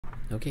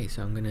Okay,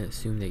 so I'm going to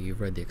assume that you've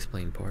read the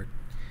explained part,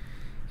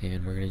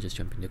 and we're going to just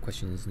jump into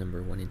questions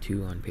number 1 and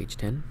 2 on page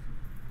 10.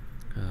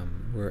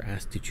 We're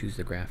asked to choose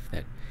the graph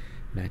that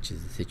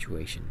matches the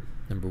situation.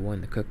 Number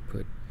 1, the cook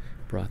put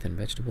broth and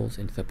vegetables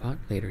into the pot.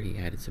 Later he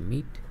added some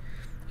meat.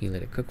 He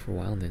let it cook for a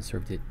while and then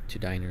served it to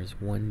diners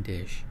one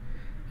dish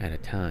at a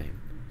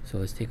time. So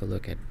let's take a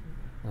look at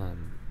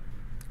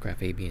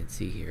graph A, B, and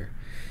C here.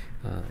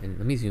 And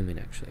let me zoom in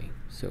actually.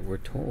 So we're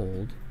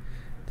told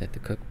that the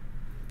cook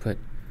put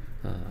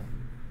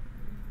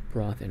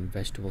broth and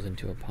vegetables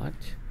into a pot.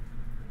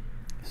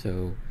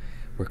 So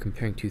we're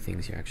comparing two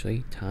things here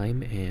actually,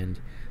 time and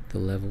the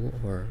level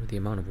or the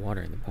amount of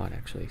water in the pot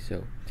actually.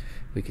 So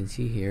we can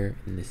see here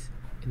in this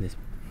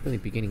really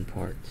beginning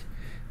part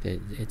that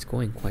it's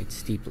going quite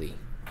steeply,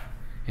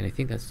 and I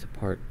think that's the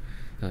part.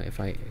 If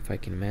I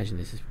can imagine,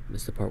 this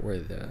is the part where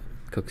the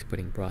cook's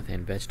putting broth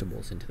and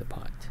vegetables into the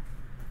pot,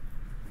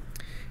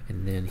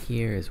 and then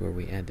here is where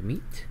we add the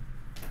meat.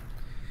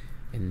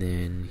 And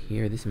then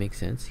here, this makes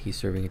sense. He's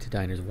serving it to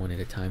diners one at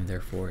a time.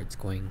 Therefore,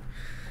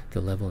 the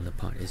level in the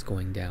pot is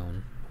going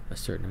down a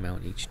certain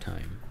amount each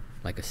time,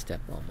 like a step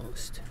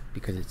almost,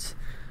 because it's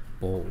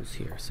bowls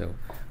here. So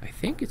I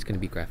think it's going to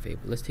be graph A,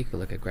 but let's take a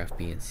look at graph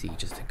B and C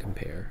just to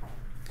compare.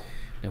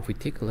 Now, if we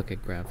take a look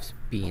at graphs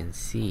B and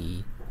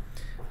C,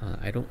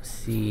 I don't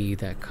see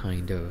that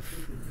kind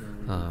of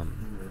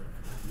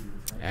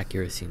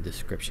accuracy in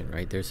description,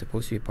 right? There's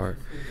supposed to be a part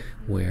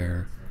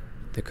where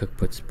the cook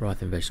puts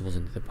broth and vegetables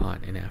into the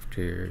pot, and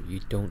after you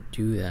don't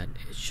do that,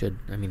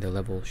 the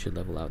level should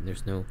level out. And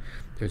there's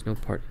no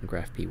part in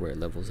graph B where it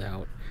levels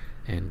out,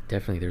 and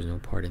definitely there's no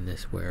part in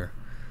this where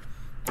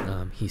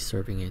he's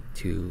serving it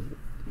to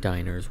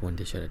diners one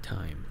dish at a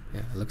time.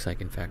 Yeah, it looks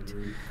like, in fact,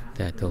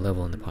 that the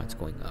level in the pot's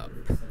going up.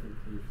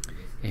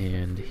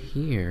 And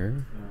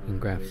here in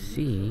graph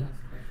C,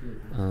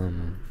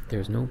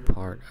 there's no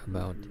part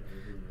about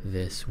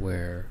this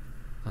where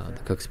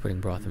the cook's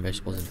putting broth and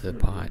vegetables into the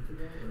pot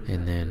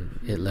and then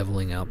it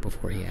leveling out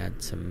before he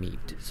adds some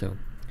meat. So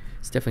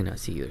it's definitely not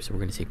C either, so we're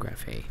going to say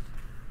graph A.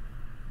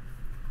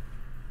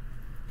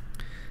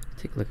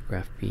 Take a look at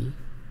graph B,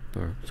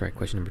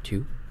 question number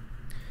 2.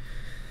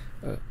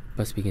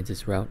 Bus begins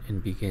its route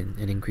and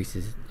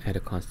increases at a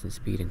constant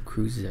speed and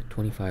cruises at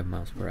 25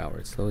 miles per hour.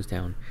 It slows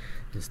down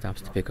and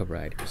stops to pick up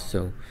riders.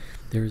 So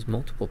there's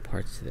multiple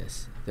parts to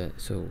this.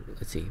 So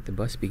let's see, the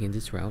bus begins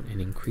its route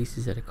and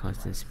increases at a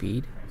constant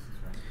speed.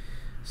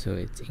 So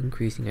it's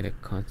increasing at a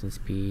constant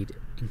speed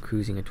and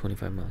cruising at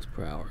 25 miles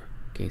per hour.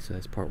 Okay, so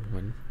that's part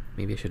 1.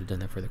 Maybe I should have done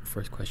that for the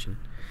first question.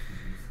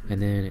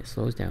 And then it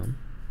slows down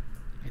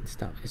and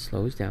stops. It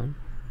slows down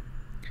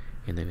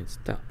and then it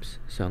stops.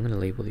 So I'm going to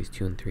label these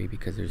 2 and 3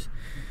 because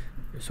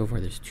so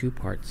far there's 2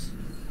 parts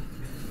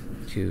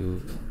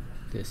to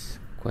this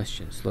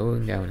question: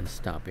 slowing down and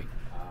stopping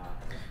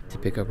to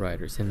pick up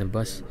riders. And the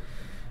bus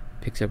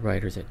picks up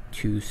riders at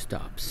 2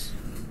 stops.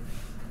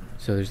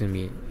 So this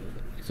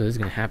is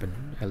going to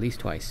happen at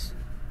least twice,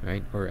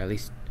 right? Or at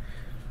least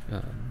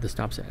the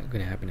stops are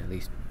going to happen at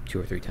least 2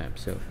 or 3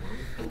 times. So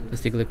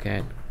let's take a look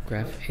at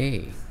graph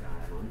A.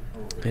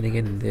 And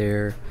again,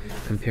 they're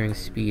comparing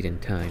speed and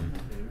time.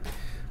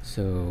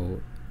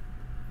 So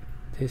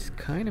this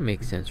kind of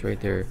makes sense, right?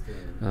 They're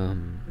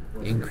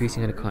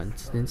increasing at a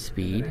constant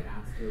speed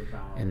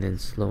and then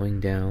slowing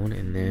down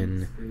and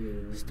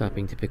then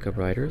stopping to pick up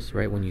riders,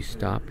 right? When you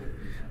stop,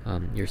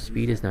 your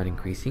speed is not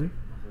increasing.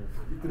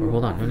 Or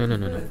hold on, no.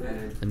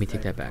 Let me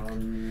take that back.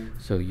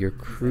 So you're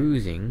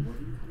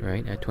cruising,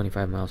 right, at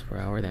 25 miles per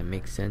hour. That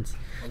makes sense,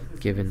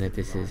 given that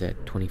this is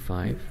at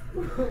 25.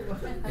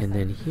 And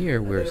then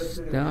here we're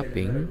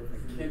stopping,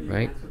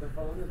 right?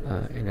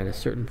 And at a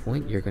certain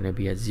point, you're going to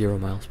be at 0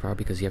 miles per hour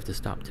because you have to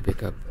stop to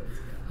pick up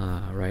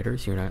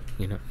riders. You're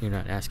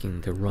not asking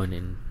them to run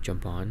and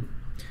jump on.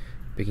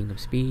 Picking up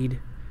speed,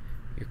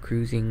 you're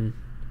cruising,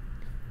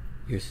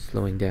 you're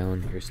slowing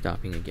down, you're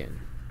stopping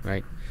again,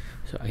 right?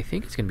 So I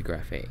think it's going to be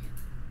graph A.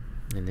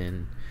 And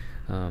then,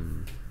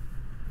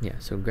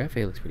 so graph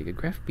A looks pretty good.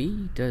 Graph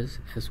B does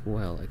as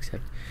well,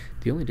 except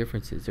the only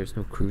difference is there's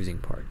no cruising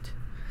part.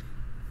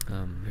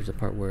 There's a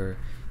part where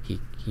he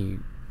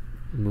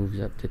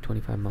moves up to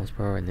 25 miles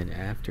per hour, and then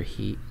after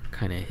he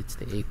kind of hits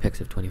the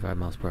apex of 25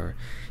 miles per hour,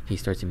 he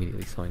starts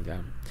immediately slowing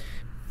down.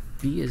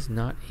 B is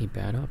not a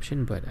bad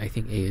option, but I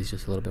think A is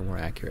just a little bit more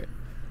accurate.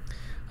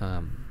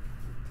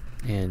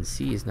 And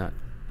C is not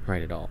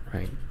right at all,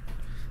 right?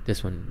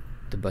 This one,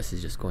 the bus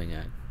is just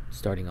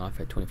starting off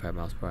at 25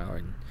 miles per hour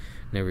and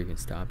never even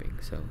stopping.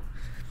 So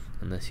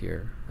unless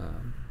you're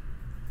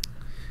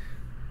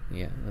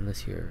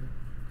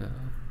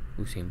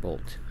Usain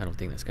Bolt, I don't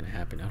think that's going to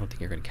happen. I don't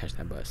think you're going to catch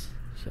that bus.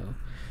 So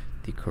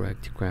the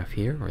correct graph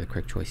here, or the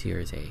correct choice here,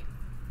 is A.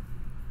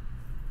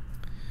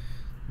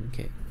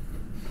 Okay.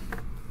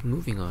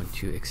 Moving on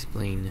to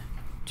explain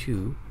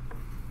 2.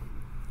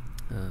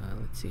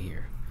 Let's see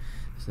here.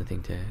 There's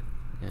nothing to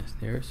ask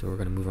there, so we're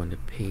going to move on to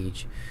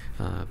page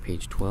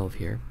 12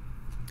 here.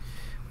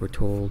 We're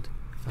told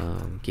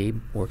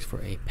Gabe works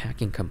for a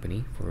packing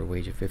company for a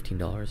wage of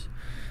 $15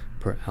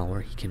 per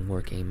hour, he can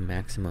work a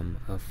maximum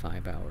of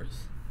 5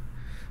 hours.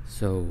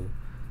 So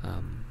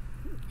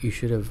you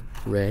should have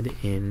read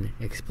in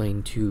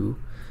Explain 2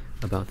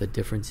 about the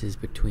differences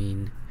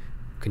between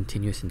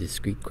continuous and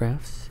discrete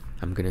graphs.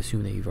 I'm going to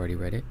assume that you've already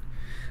read it.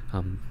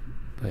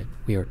 But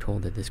we are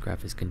told that this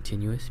graph is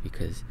continuous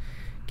because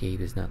Gabe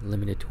is not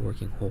limited to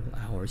working whole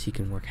hours. He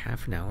can work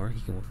half an hour,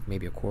 he can work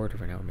maybe a quarter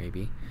of an hour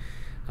maybe,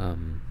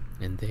 and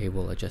they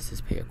will adjust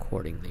his pay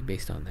accordingly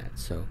based on that.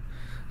 So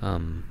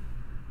let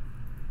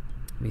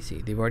me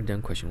see, they've already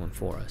done question 1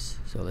 for us,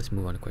 so let's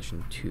move on to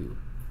question 2.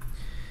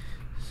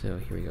 So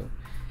here we go.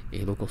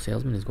 A local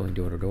salesman is going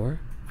door to door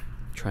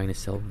trying to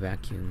sell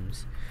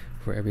vacuums.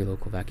 For every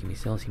local vacuum he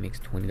sells, he makes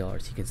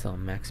 $20. He can sell a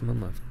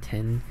maximum of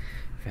 10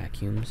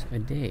 vacuums a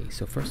day.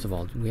 So first of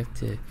all, we have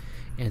to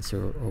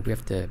answer, or we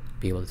have to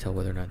be able to tell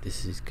whether or not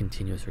this is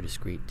continuous or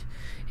discrete.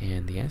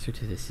 And the answer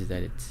to this is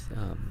that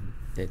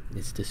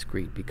it's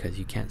discrete, because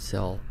you can't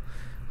sell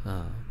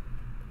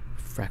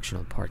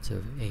fractional parts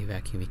of a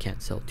vacuum. You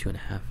can't sell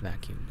 2.5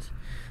 vacuums.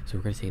 So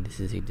we're going to say this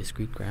is a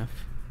discrete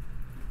graph.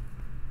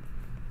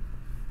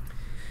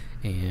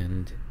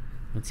 And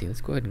let's see,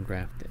 let's go ahead and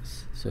graph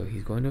this. So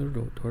he's going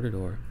door to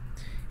door,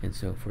 and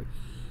so for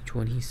each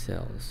one he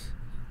sells,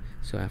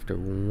 so after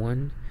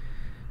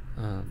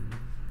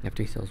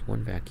he sells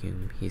one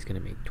vacuum, he's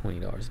going to make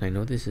 $20. And I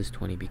know this is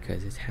 20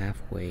 because it's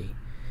halfway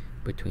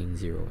between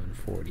 0 and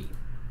 40.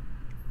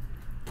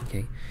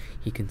 Okay,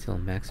 he can sell a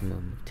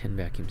maximum of 10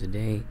 vacuums a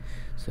day.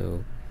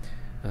 So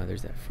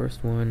there's that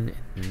first one,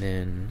 and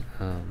then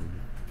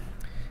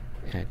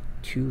at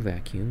 2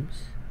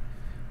 vacuums,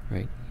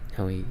 right?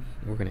 Now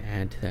we're going to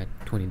add to that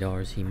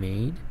 $20 he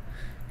made,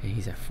 and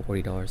he's at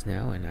 $40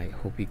 now, and I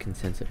hope you can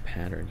sense a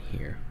pattern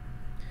here.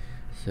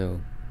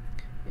 So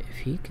if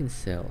he can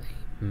sell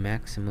a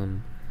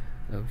maximum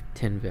of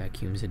 10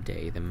 vacuums a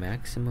day, the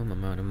maximum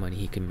amount of money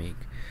he can make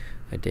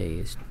a day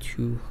is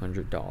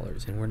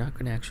 $200. And we're not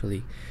going to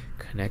actually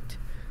connect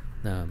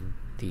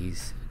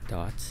these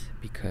dots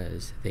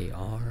because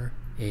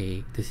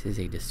this is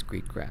a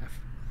discrete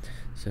graph.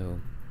 So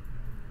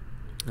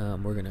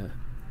we're going to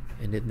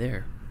end it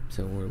there.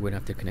 So we don't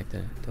have to connect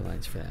the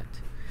lines for that.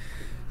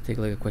 Take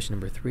a look at question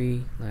number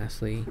 3.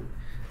 Lastly,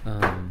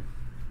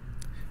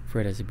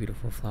 Fred has a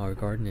beautiful flower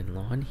garden and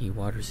lawn. He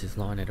waters his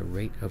lawn at a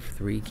rate of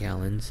 3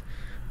 gallons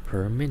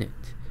per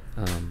minute.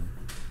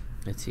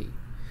 Let's see.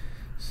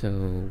 So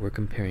we're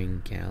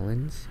comparing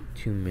gallons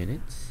to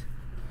minutes.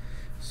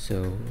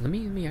 So let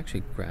me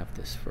actually graph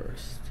this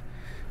first.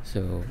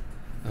 So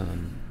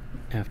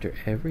after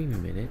every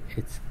minute,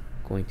 it's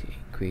going to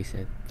increase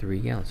at 3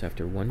 gallons. So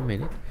after 1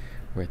 minute,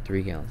 we're at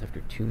 3 gallons. After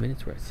 2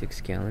 minutes, we're at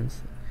 6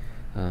 gallons.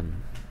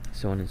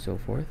 So on and so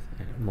forth.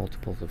 And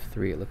multiples of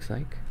 3, it looks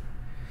like.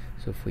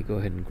 So if we go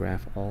ahead and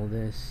graph all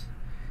this,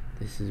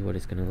 this is what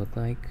it's going to look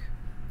like.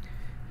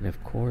 And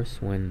of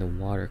course, when the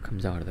water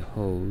comes out of the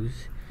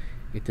hose,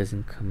 it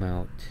doesn't come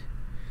out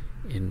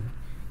in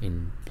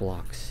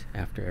blocks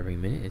after every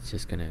minute. It's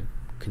just going to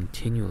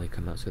continually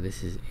come out. So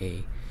this is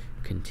a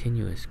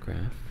continuous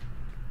graph.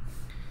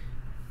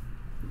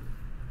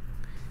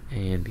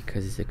 And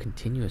because it's a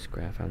continuous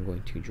graph, I'm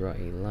going to draw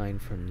a line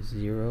from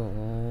 0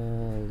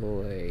 all the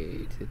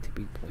way to the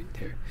tipping point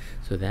there.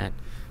 So that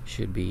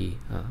should be,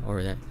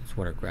 or that's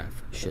what our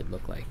graph should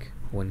look like.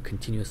 One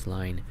continuous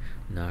line,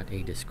 not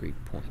a discrete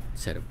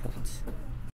set of points.